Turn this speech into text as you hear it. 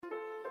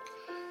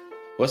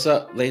What's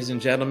up, ladies and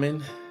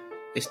gentlemen?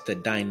 It's the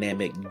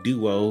dynamic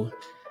duo,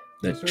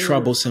 the Yes, sir.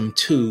 troublesome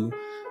two,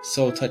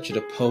 Soul Toucher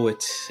the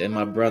Poet, and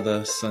my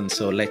brother, Son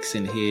Soul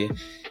Lexin here,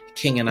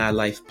 King and I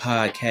Life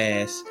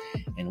podcast.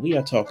 And we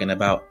are talking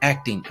about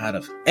acting out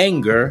of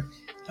anger.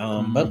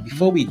 But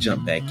before we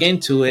jump back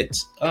into it,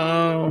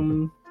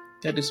 gotta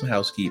do some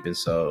housekeeping.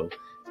 So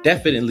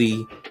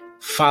definitely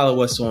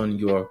follow us on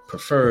your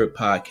preferred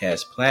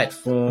podcast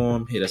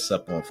platform. Hit us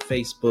up on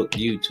Facebook,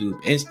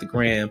 YouTube,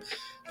 Instagram,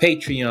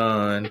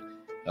 Patreon.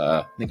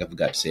 I think I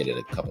forgot to say that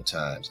a couple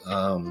times.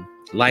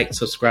 Like,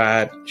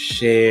 subscribe,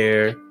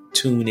 share,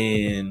 tune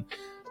in.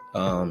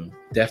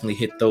 Definitely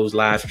hit those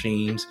live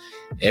streams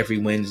every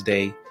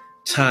Wednesday,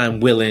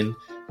 time willing,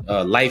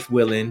 life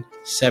willing,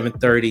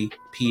 7:30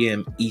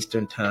 p.m.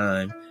 Eastern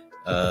time.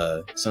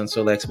 Son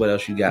Solex, what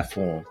else you got for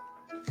them?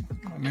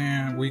 Oh,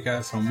 man, we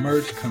got some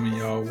merch coming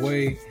y'all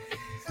way.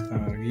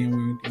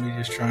 Again, we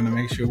just trying to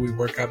make sure we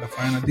work out the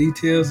final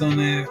details on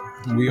that.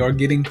 We are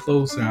getting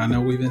closer. I know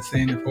we've been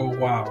saying it for a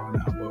while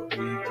now, but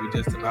we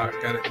just about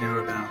got it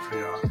narrowed down for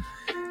y'all.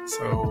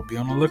 So be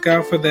on the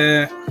lookout for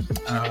that.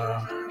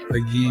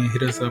 Again,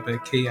 hit us up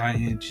at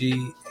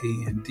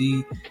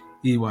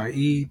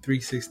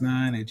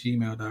KINGANDEYE369 at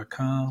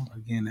gmail.com.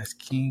 Again, that's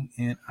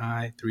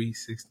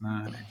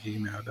KingNI369 at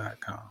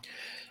gmail.com.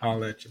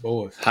 Holla at your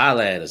boys.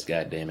 Holla at us,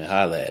 goddammit.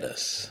 Holla at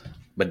us.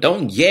 But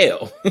don't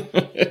yell.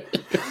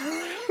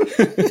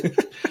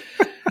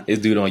 This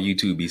dude on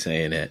YouTube be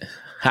saying that.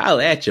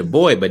 Holla at your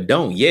boy, but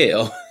don't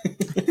yell.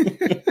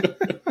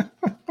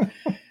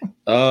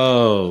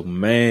 Oh,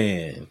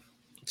 man.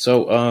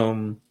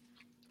 So,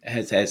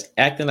 has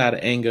acting out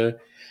of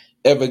anger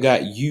ever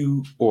got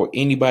you or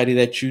anybody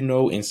that you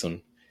know in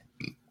some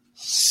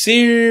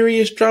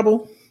serious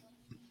trouble?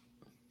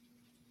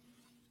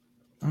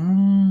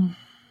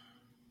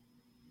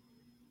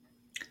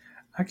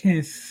 I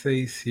can't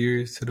say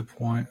serious to the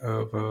point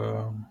of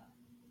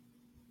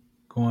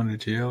going to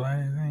jail or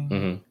anything.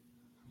 Mm-hmm.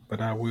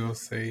 But I will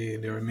say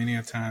there were many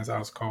times I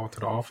was called to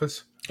the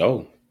office.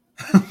 Oh.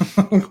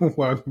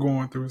 While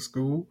going through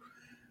school,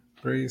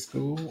 grade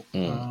school,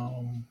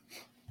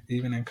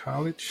 even in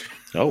college.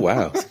 Oh,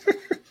 wow.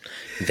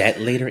 That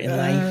later in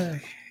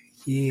life?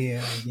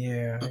 Yeah.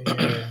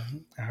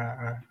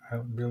 I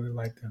really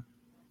like to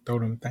throw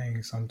them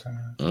things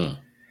sometimes.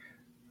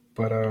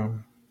 But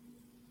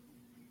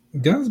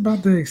that's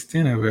about the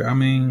extent of it. I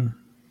mean,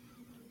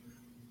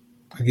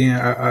 again,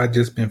 I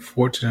just been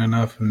fortunate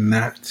enough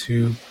not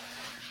to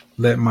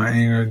let my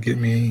anger get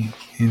me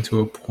into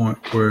a point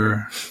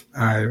where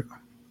I've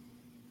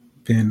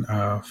been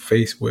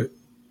faced with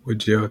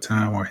jail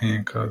time or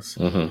handcuffs.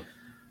 Mm-hmm.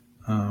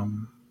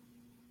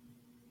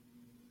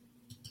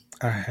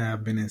 I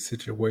have been in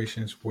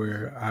situations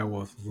where I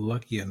was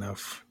lucky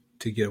enough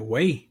to get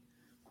away,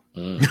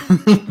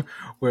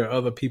 where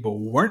other people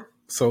weren't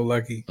so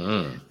lucky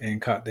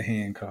and caught the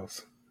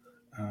handcuffs.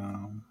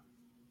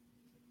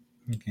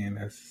 Again,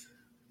 that's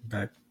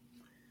back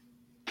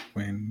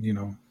when,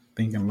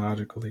 thinking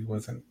logically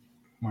wasn't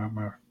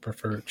my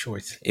preferred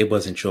choice. It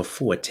wasn't your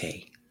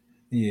forte.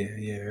 Yeah.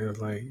 It was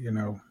like,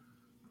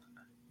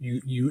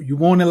 you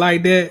want it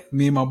like that?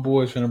 Me and my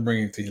boys finna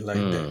bring it to you like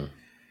that.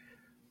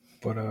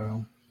 But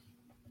I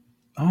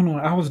don't know.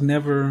 I was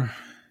never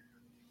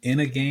in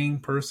a gang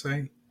per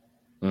se,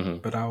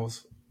 but I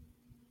was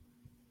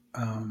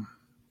kind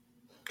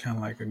of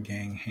like a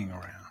gang hang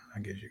around, I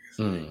guess you could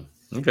say.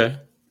 Okay.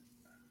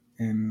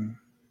 And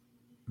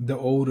the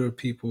older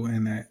people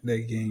in that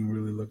gang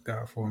really looked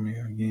out for me.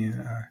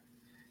 Again,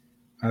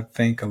 I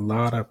think a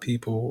lot of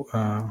people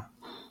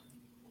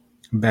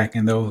back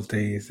in those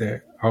days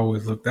that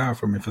always looked out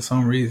for me for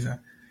some reason.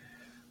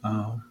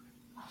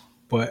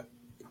 But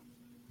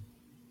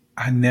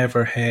I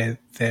never had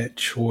that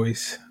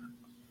choice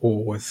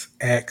or was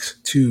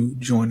asked to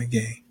join the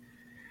gang.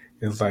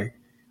 It was like,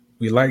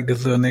 we like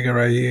this little nigga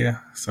right here,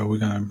 so we're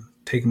going to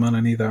take him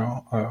underneath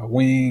our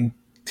wing,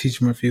 teach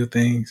him a few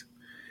things,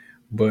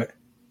 but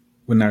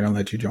we're not going to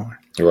let you join.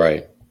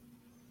 Right.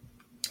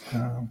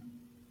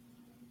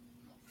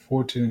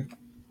 Fortunate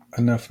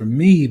enough for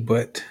me,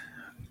 but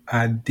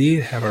I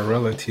did have a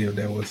relative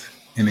that was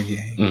in a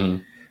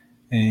gang,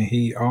 and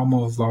he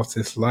almost lost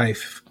his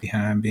life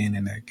behind being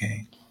in that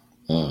gang.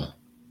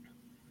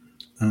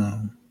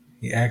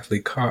 He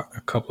actually caught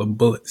a couple of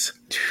bullets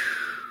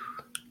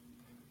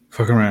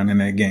fucking around in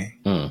that gang.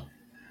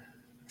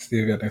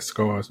 Still got that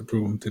scars to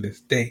prove him to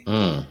this day.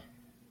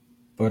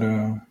 But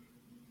I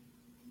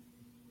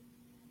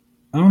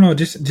don't know,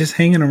 just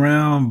hanging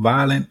around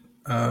violent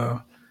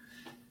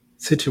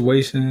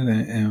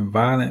situations and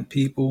violent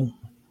people.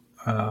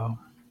 I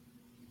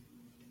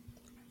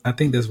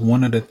think that's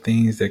one of the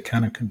things that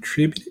kind of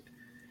contributed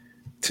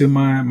to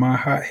my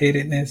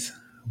hot-headedness,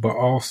 but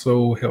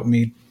also helped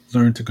me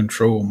learn to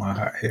control my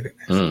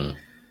hot-headedness.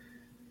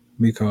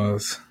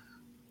 Because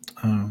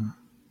a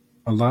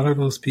lot of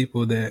those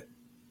people that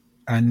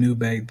I knew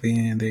back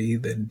then, they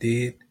either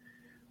dead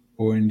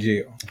or in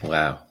jail.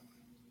 Wow.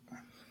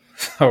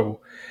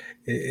 So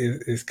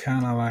it's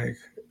kind of like,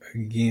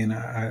 again,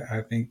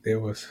 I think there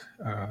was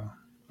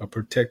a a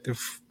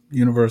protective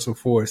universal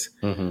force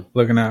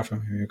looking out for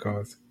me,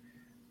 because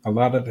a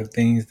lot of the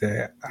things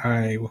that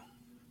I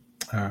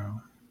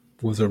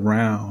was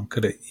around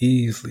could have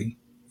easily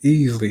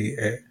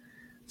at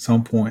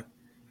some point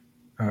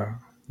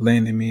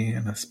landed me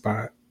in a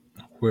spot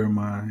where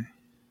my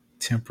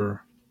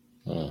temper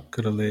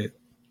could have led,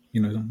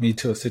 me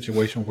to a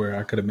situation where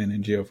I could have been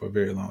in jail for a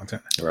very long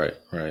time. Right.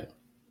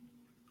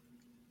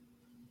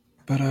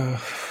 But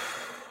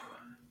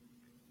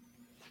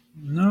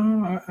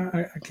no,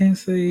 I can't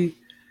say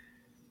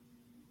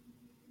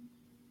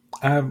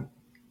I've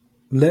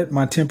let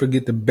my temper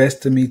get the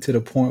best of me to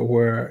the point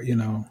where,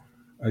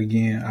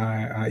 again,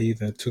 I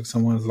either took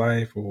someone's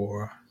life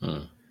or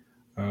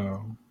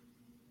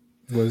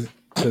was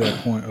to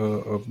that point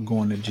of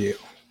going to jail.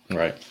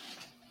 Right.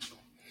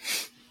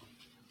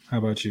 How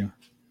about you?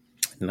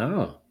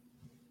 No.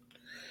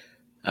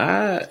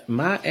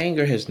 My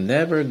anger has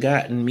never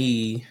gotten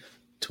me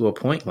to a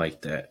point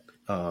like that.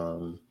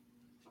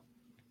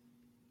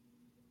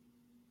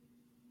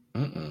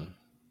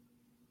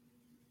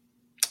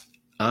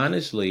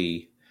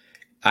 Honestly,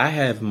 I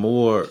have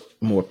more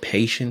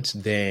patience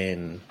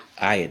than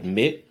I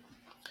admit.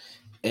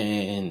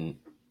 And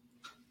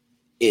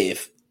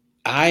if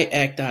I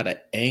act out of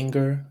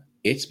anger,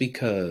 it's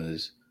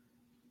because,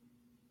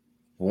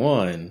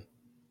 one,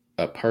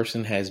 a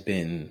person has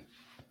been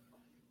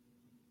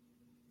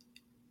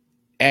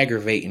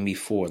aggravating me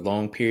for a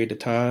long period of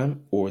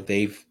time, or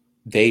they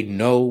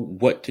know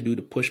what to do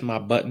to push my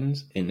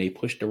buttons and they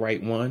push the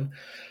right one,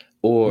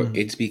 or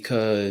it's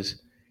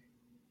because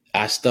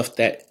I stuffed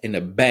that in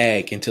a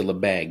bag until the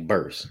bag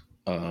bursts.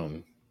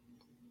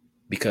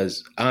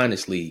 Because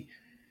honestly,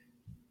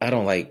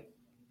 I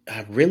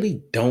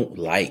really don't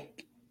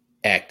like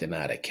acting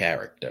out of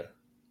character.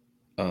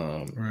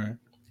 Right.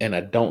 And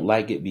I don't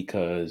like it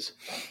because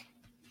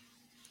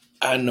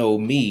I know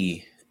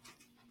me,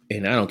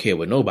 and I don't care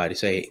what nobody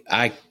say.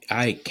 I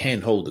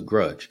can hold a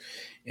grudge,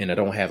 and I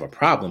don't have a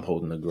problem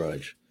holding a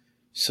grudge.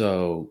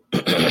 So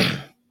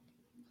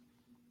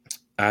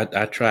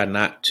I try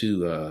not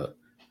to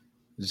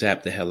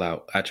zap the hell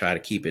out. I try to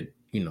keep it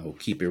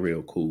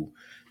real cool.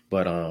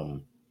 But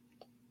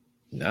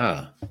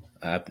nah,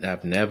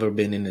 I've never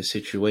been in a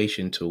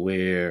situation to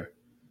where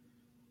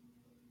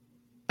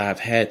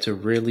I've had to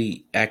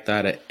really act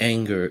out of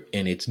anger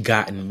and it's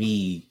gotten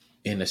me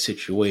in a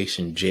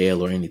situation,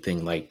 jail or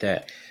anything like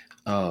that.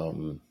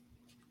 Do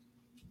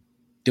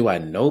I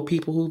know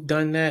people who've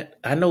done that?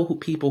 I know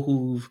people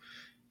who've,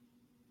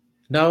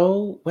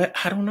 no,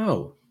 I don't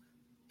know.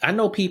 I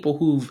know people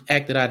who've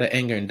acted out of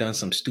anger and done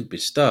some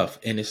stupid stuff.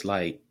 And it's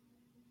like,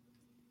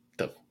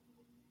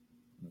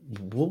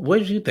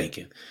 what are you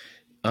thinking?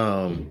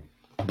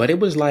 But it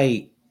was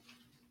like,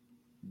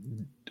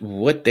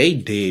 what they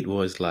did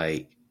was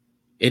like,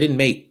 it didn't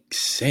make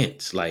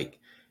sense. Like,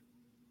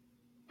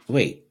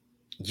 wait,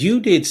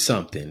 you did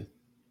something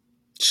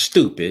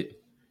stupid.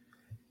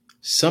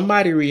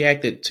 Somebody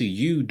reacted to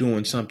you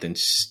doing something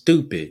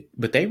stupid,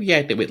 but they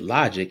reacted with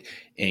logic,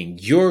 and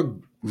you're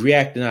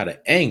reacting out of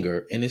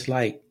anger. And it's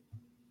like,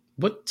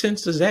 what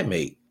sense does that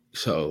make?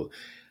 So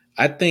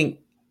I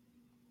think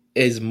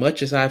as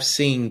much as I've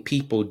seen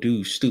people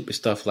do stupid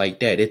stuff like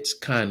that, it's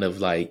kind of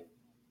like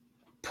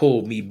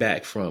pulled me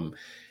back from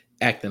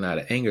acting out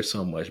of anger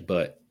so much.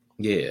 But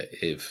yeah,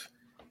 if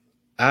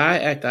I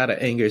act out of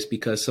anger, it's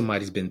because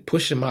somebody's been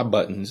pushing my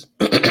buttons.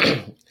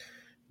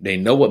 They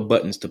know what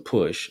buttons to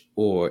push,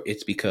 or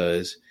it's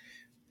because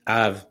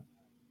I've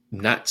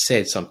not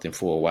said something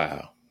for a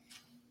while.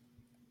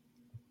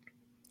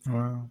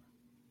 Wow.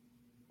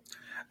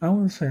 I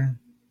would say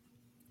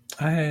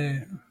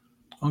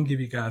I'll give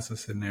you guys a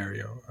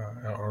scenario,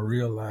 a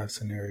real life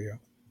scenario.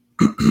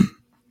 I'm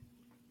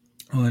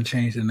going to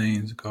change the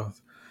names because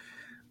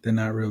they're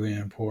not really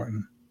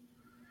important.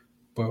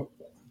 But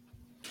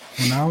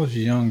when I was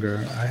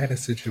younger, I had a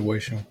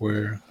situation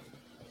where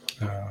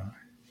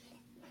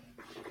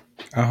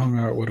I hung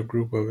out with a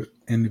group of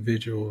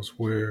individuals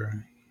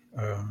where,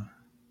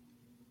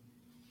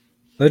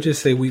 let's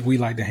just say we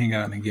like to hang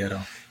out in the ghetto.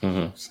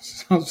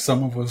 Mm-hmm.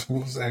 Some of us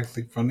was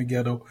actually from the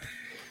ghetto.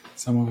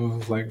 Some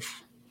of us, like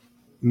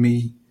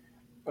me,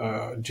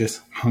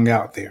 just hung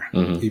out there,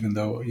 even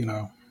though,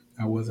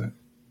 I wasn't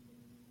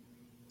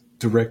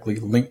directly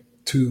linked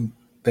to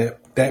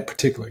that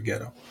particular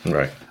ghetto.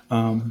 Right.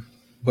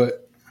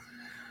 But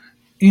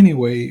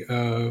anyway,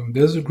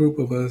 there's a group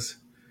of us.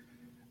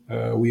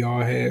 We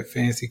all had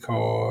fancy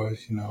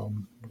cars,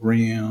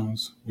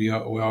 rims. We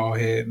all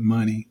had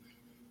money.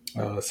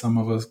 Some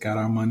of us got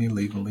our money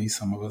legally.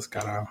 Some of us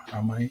got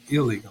our money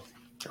illegally.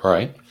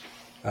 Right.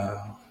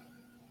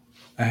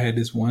 I had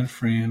this one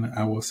friend.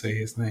 I will say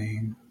his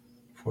name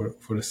for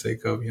the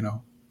sake of,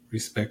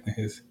 respecting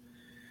his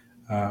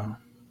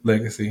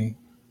legacy.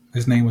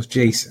 His name was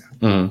Jason.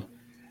 Mm-hmm.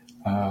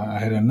 I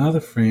had another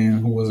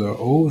friend who was an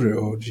older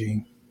OG.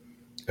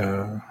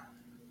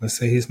 Let's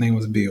say his name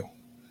was Bill.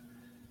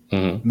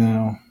 Mm-hmm.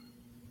 Now,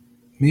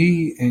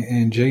 me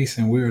and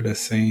Jason, we were the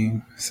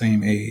same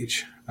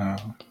age.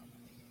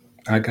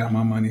 I got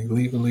my money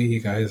legally. He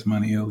got his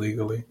money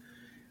illegally.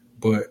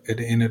 But at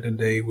the end of the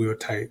day, we were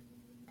tight,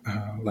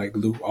 like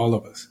Luke, all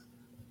of us.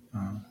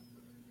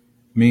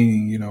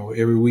 Meaning, you know,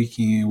 every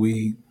weekend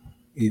we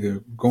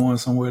either going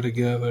somewhere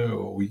together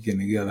or we getting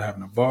together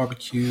having a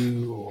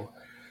barbecue or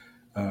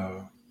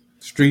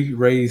street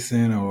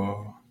racing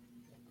or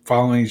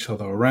following each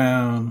other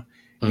around,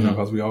 you know,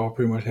 because we all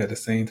pretty much had the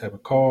same type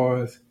of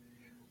cars.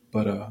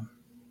 But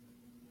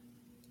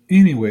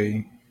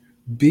anyway,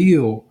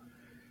 Bill,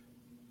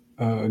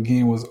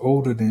 again, was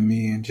older than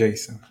me and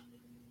Jason.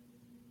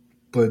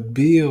 But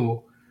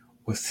Bill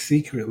was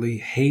secretly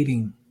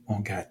hating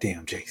on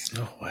goddamn Jason.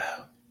 Oh,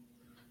 wow.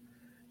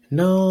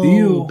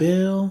 No,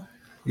 Bill.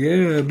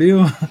 Yeah,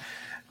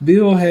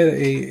 Bill had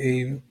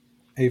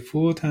a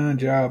full-time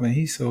job and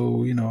he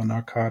sold, you know,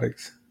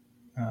 narcotics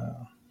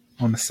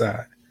on the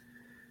side.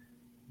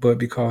 But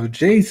because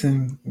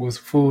Jason was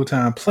a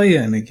full-time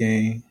player in the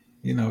game,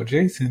 you know,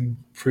 Jason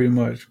pretty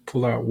much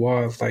pull out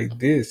walls like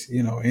this,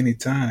 you know,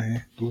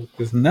 anytime.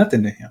 There's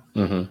nothing to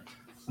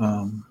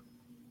him.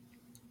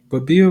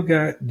 But Bill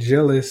got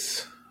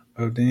jealous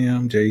of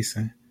damn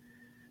Jason.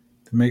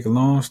 To make a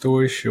long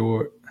story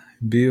short,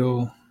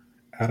 Bill,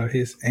 out of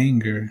his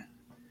anger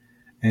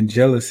and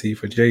jealousy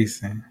for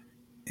Jason,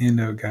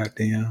 ended up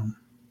goddamn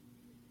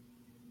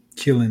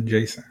killing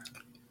Jason.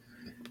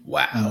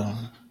 Wow.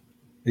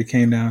 It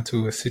came down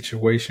to a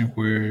situation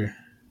where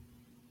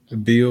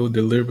Bill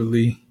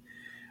deliberately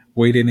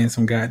waited in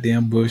some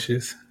goddamn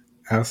bushes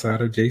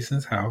outside of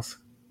Jason's house.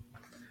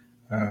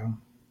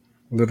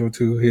 Little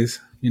to his,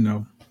 you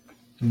know,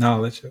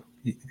 knowledge,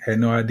 he had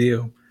no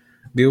idea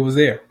Bill was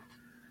there.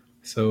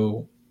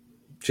 So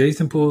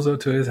Jason pulls up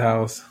to his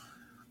house,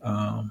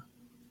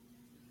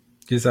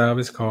 gets out of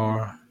his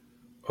car,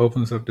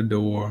 opens up the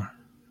door.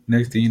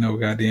 Next thing you know,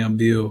 goddamn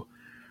Bill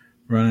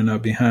running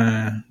up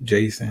behind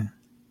Jason,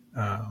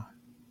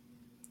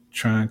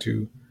 trying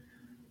to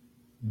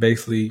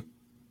basically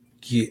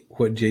get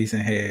what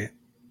Jason had,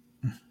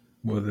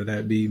 whether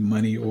that be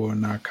money or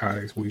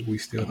narcotics. We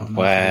still don't know.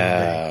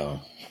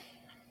 Wow.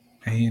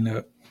 And he ended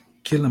up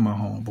killing my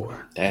homeboy.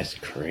 That's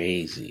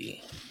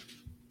crazy.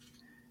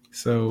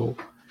 So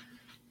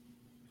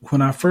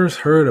when I first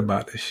heard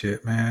about this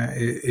shit, man,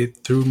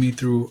 it threw me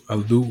through a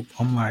loop.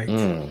 I'm like,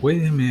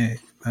 wait a minute,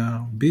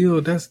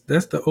 Bill, that's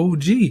the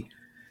OG.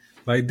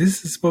 Like,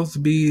 this is supposed to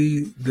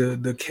be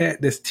the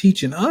cat that's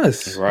teaching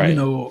us, right? You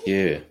know,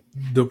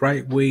 the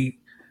right way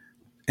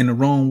and the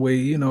wrong way,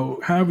 you know,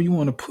 however you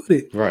want to put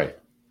it, right?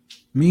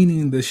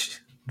 Meaning the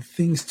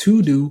things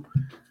to do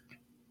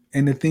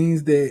and the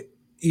things that,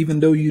 even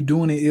though you're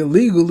doing it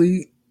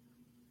illegally,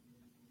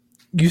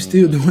 you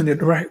still doing it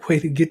the right way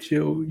to get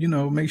your, you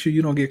know, make sure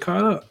you don't get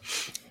caught up.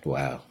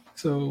 Wow.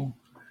 So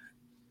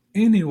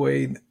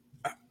anyway,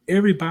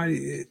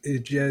 everybody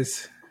is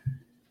just,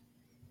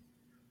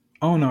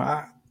 I don't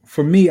know.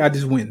 For me, I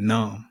just went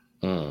numb.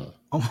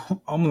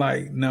 I'm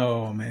like,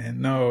 no,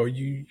 man, no,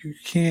 you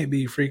can't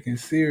be freaking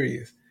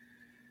serious.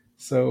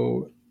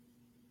 So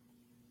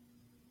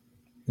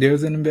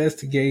there's an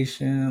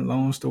investigation.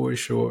 Long story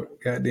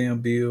short, goddamn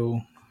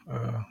Bill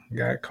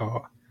got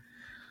caught.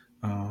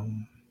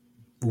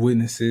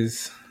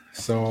 Witnesses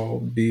saw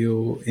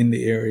Bill in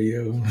the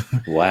area.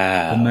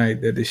 Wow. The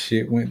night that the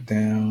shit went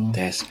down.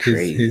 That's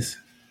crazy.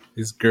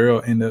 His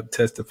girl ended up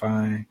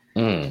testifying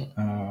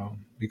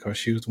because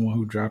she was the one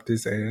who dropped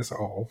his ass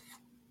off.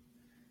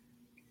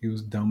 He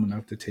was dumb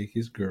enough to take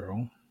his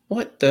girl.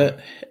 What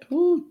the?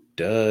 Who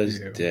does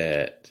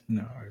that?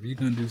 No, if you're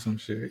gonna do some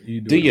shit,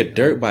 you do your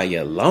dirt by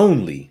your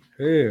lonely.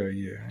 Hell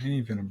yeah. I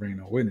ain't finna bring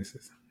no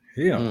witnesses.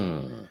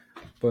 Hell.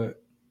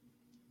 But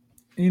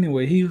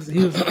anyway, he was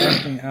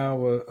acting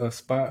out a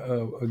spot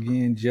of,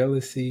 again,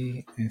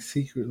 jealousy and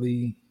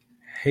secretly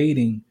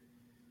hating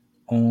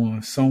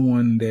on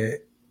someone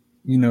that,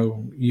 you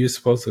know, you're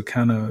supposed to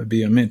kind of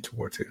be a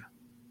mentor to.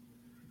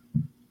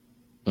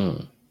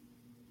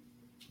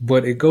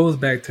 But it goes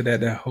back to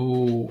that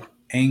whole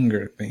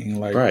anger thing.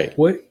 Like,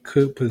 what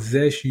could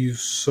possess you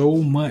so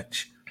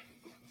much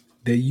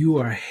that you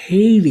are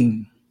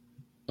hating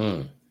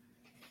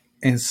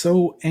and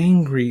so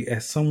angry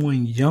at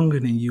someone younger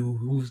than you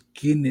who's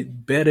getting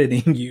it better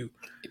than you?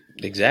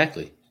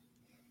 Exactly.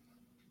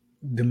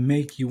 To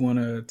make you want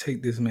to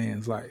take this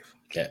man's life.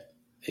 Yeah,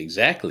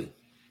 exactly.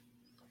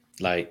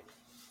 Like,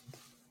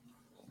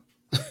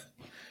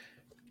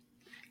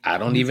 I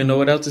don't even know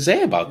what else to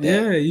say about that.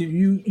 Yeah,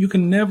 you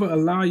can never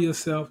allow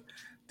yourself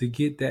to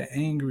get that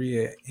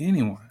angry at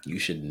anyone. You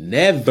should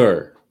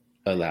never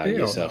allow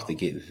yourself to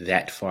get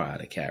that far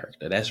out of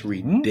character. That's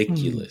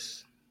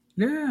ridiculous.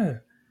 Yeah.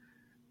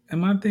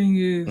 And my thing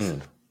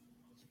is,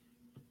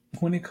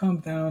 when it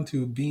comes down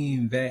to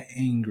being that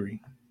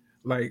angry,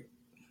 like,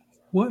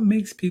 what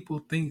makes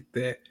people think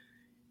that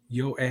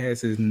your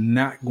ass is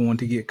not going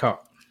to get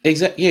caught?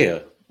 Exactly.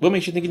 Yeah. What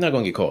makes you think you're not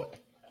going to get caught?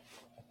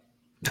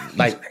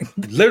 Like,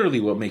 literally,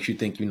 what makes you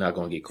think you're not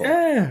going to get caught?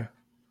 Yeah.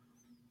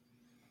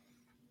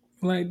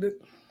 Like,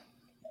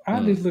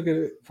 I just look at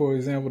it, for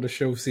example, the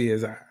show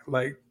CSI.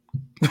 Like,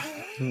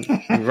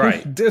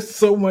 right. There's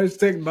so much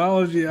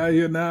technology out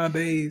here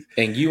nowadays.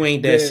 And you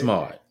ain't that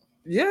smart.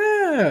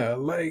 Yeah.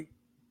 Like,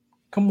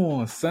 Come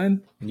on,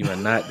 son. You are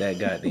not that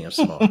goddamn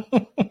smart.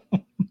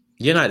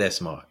 You're not that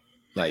smart.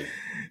 Like,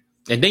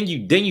 and then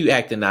you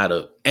acting out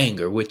of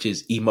anger, which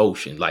is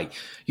emotion. Like,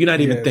 you're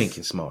not even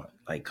thinking smart.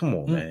 Like, come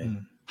on,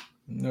 man.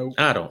 Nope.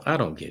 I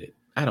don't get it.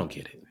 I don't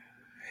get it.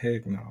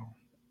 Heck no.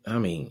 I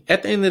mean,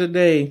 at the end of the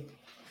day,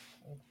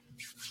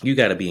 you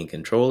got to be in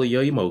control of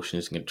your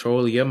emotions,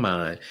 control of your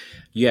mind.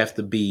 You have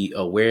to be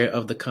aware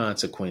of the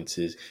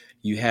consequences.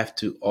 You have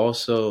to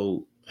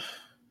also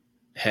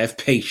have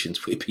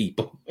patience with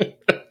people.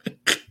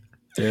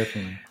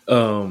 Definitely.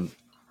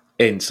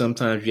 And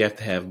sometimes you have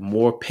to have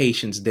more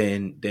patience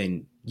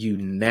than you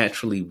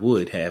naturally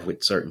would have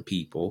with certain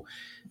people.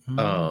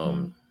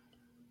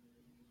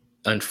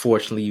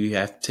 Unfortunately, you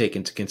have to take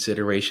into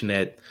consideration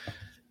that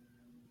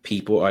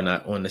people are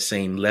not on the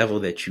same level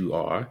that you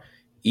are,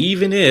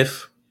 even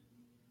if,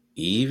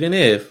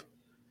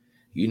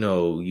 you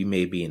know, you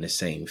may be in the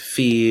same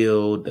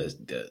field,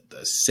 the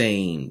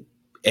same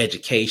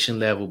education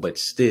level, but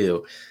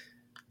still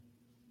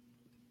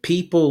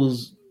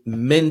people's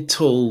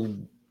mental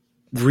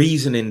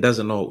reasoning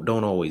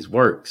don't always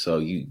work. So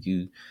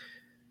you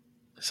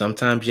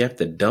sometimes you have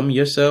to dumb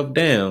yourself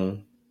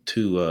down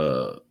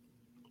to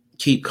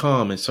keep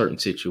calm in certain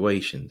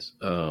situations.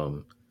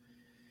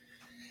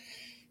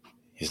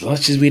 As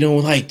much as we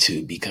don't like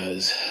to,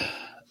 because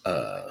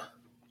I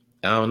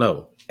don't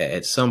know,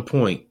 at some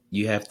point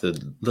you have to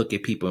look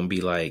at people and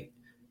be like,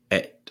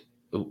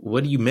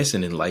 what are you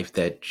missing in life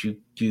that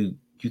you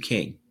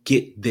can't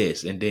get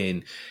this? And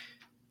then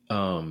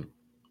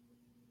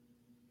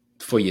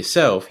for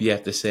yourself, you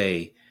have to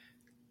say,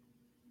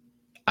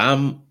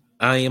 I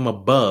am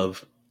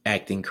above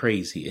acting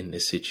crazy in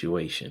this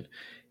situation.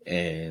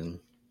 And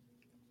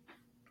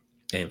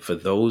for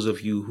those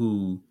of you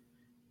who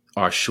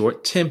are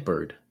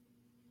short-tempered,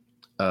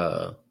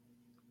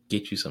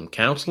 get you some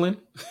counseling,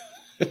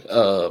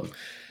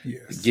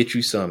 get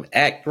you some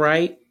act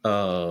right,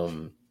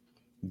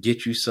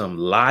 get you some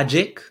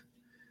logic,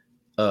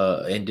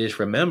 and just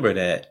remember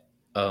that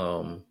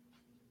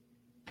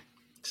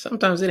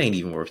sometimes it ain't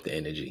even worth the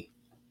energy.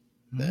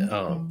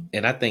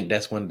 And I think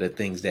that's one of the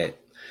things that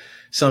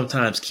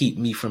sometimes keep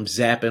me from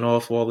zapping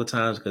off all the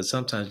time, because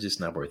sometimes it's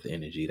just not worth the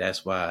energy.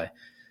 That's why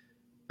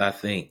I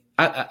think,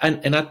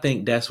 I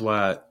think that's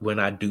why when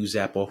I do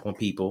zap off on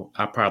people,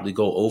 I probably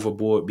go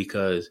overboard,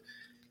 because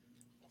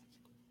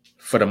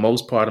for the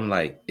most part, I'm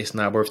like, it's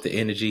not worth the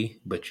energy,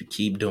 but you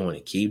keep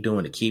doing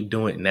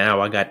it.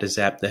 Now I got to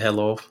zap the hell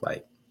off.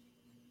 Like,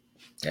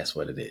 that's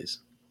what it is.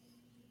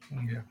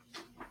 Yeah.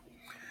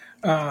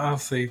 I'll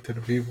say to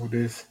the people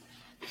this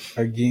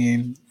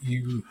again,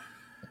 you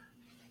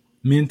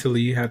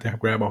mentally, you have to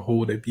grab a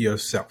hold of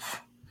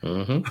yourself.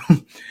 Mm-hmm.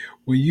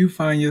 When you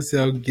find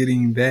yourself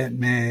getting that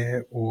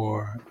mad,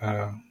 or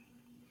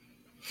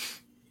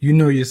you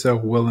know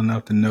yourself well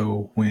enough to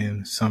know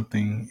when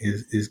something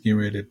is getting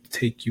ready to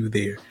take you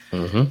there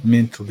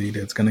mentally,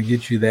 that's going to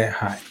get you that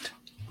hot.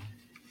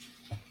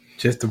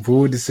 Just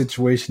avoid the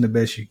situation the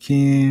best you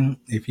can.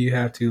 If you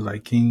have to,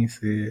 like King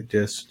said,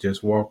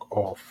 just walk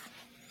off.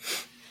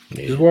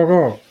 Yeah. Just walk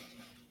off.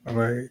 All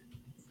right.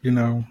 You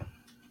know,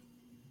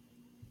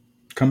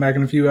 come back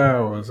in a few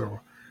hours,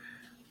 or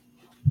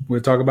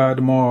we'll talk about it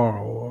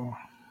tomorrow, or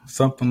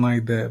something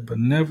like that. But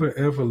never,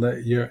 ever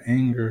let your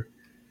anger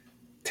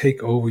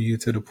take over you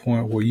to the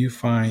point where you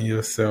find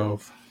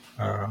yourself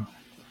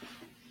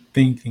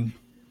thinking,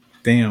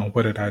 damn,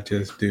 what did I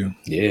just do?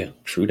 Yeah,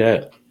 true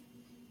that.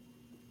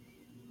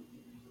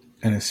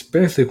 And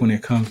especially when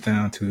it comes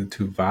down to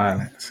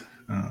violence.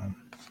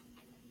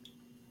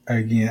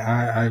 Again,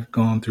 I've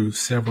gone through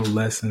several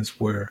lessons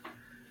where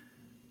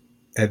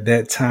at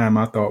that time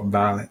I thought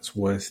violence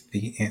was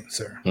the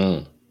answer.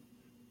 And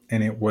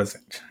it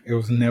wasn't. It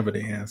was never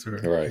the answer.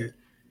 Right.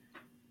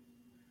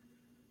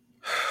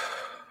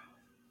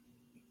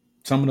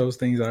 Some of those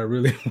things I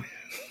really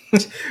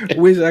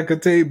wish I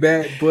could take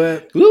back,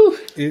 but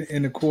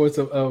in the course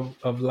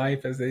of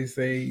life, as they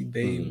say,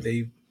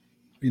 they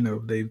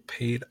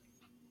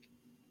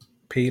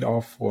paid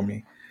off for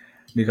me,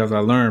 because I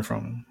learned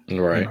from them.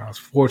 Right. I was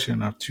fortunate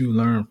enough to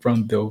learn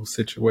from those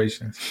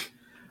situations.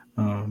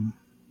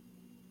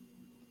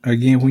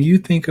 Again, when you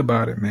think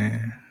about it,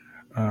 man,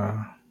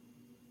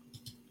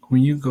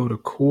 when you go to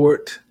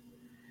court,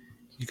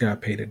 you got to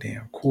pay the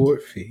damn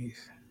court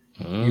fees.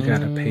 You got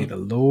to pay the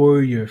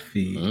lawyer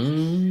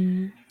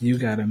fees. You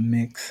got to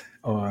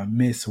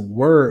miss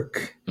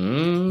work.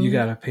 You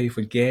got to pay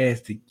for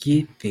gas to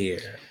get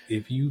there.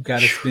 If you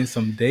got to spend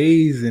some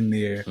days in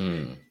there,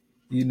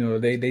 you know,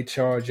 they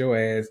charge your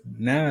ass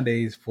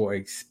nowadays for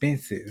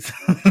expenses.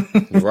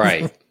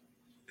 Right.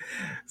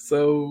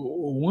 So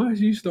once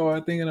you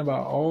start thinking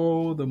about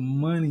all the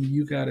money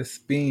you got to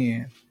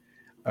spend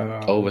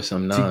over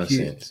some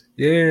nonsense,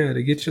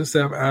 to get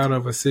yourself out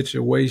of a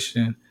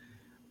situation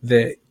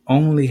that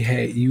only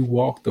had you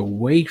walked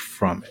away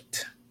from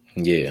it.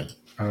 Yeah.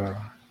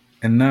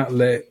 And not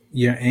let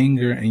your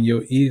anger and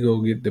your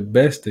ego get the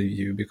best of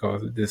you,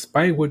 because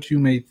despite what you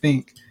may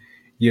think,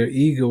 your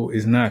ego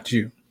is not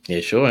you.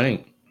 It sure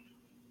ain't.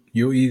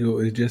 Your ego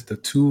is just a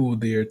tool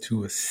there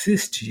to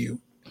assist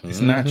you. It's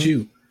not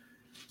you.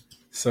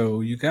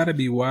 So you got to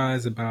be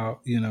wise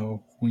about,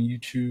 when you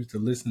choose to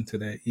listen to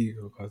that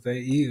ego, because that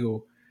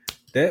ego,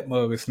 that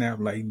mug is snap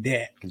like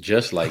that.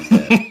 Just like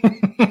that.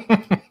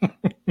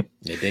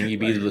 And then you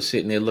be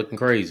sitting there looking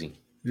crazy.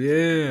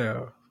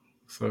 Yeah.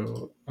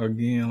 So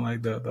again,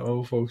 like the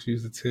old folks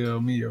used to tell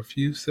me, a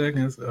few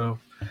seconds of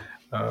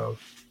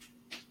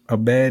a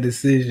bad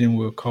decision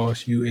will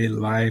cost you a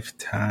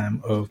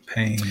lifetime of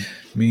pain.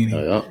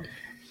 Meaning,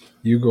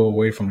 you go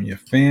away from your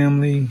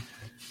family,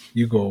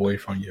 you go away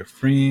from your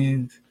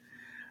friends.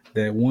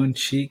 That one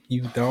chick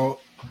you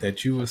thought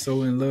that you were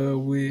so in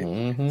love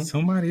with,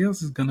 somebody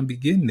else is gonna be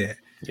getting that.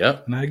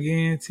 Yep. And I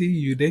guarantee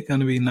you, they're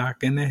gonna be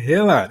knocking the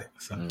hell out of it.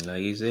 So,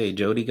 like you say,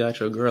 Jody got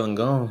your girl and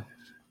gone.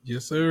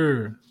 Yes,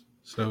 sir.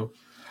 So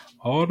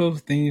all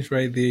those things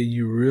right there,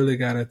 you really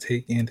gotta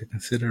take into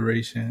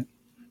consideration.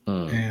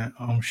 And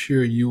I'm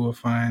sure you will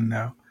find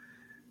out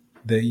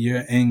that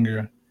your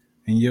anger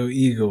and your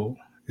ego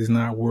is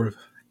not worth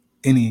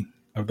any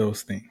of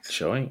those things.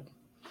 Sure ain't.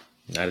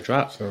 Not a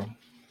drop. So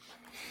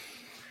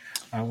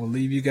I will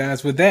leave you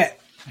guys with that.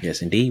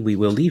 Yes, indeed. We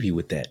will leave you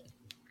with that.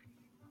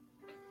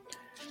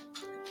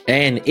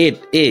 And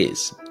it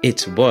is,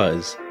 it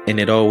was, and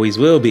it always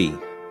will be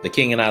the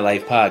King and I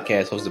Life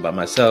podcast, hosted by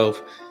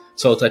myself,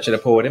 Soul Toucher the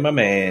Poet, and my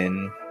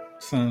man,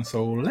 Son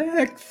Soul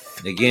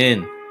Lex.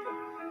 Again,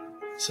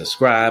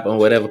 subscribe on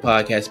whatever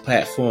podcast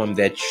platform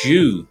that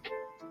you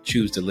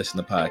choose to listen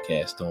to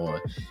podcast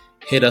on.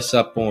 Hit us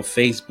up on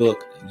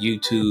Facebook,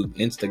 YouTube,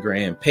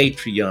 Instagram,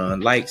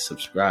 Patreon. Like,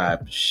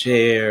 subscribe,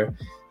 share.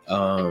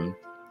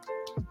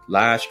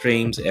 Live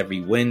streams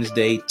every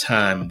Wednesday,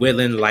 time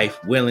willing, life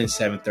willing,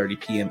 7:30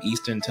 p.m.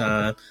 Eastern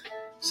time.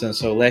 Son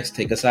Soul Lex,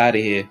 take us out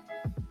of here.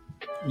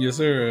 Yes,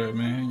 sir,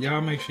 man.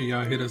 Y'all make sure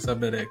y'all hit us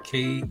up at that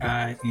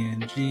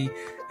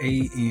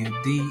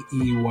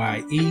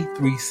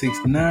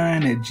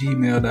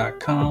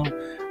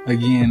KINGANDEYE369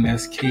 Again,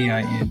 that's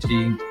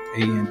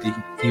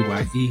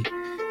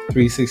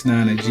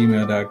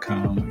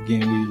KINGANDEYE369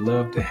 Again, we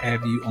love to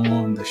have you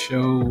on the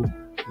show.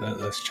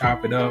 Let's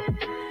chop it up.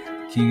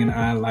 King and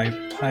I Life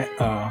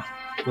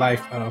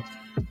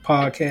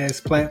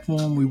podcast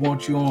platform. We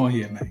want you on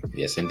here, man.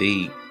 Yes,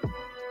 indeed.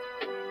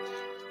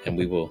 And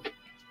we will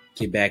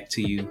get back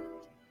to you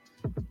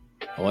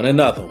on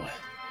another one,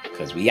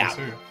 because we out.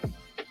 Yes,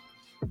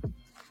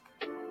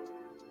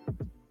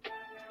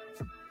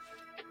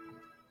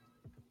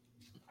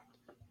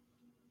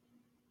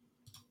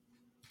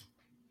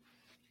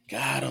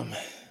 got him.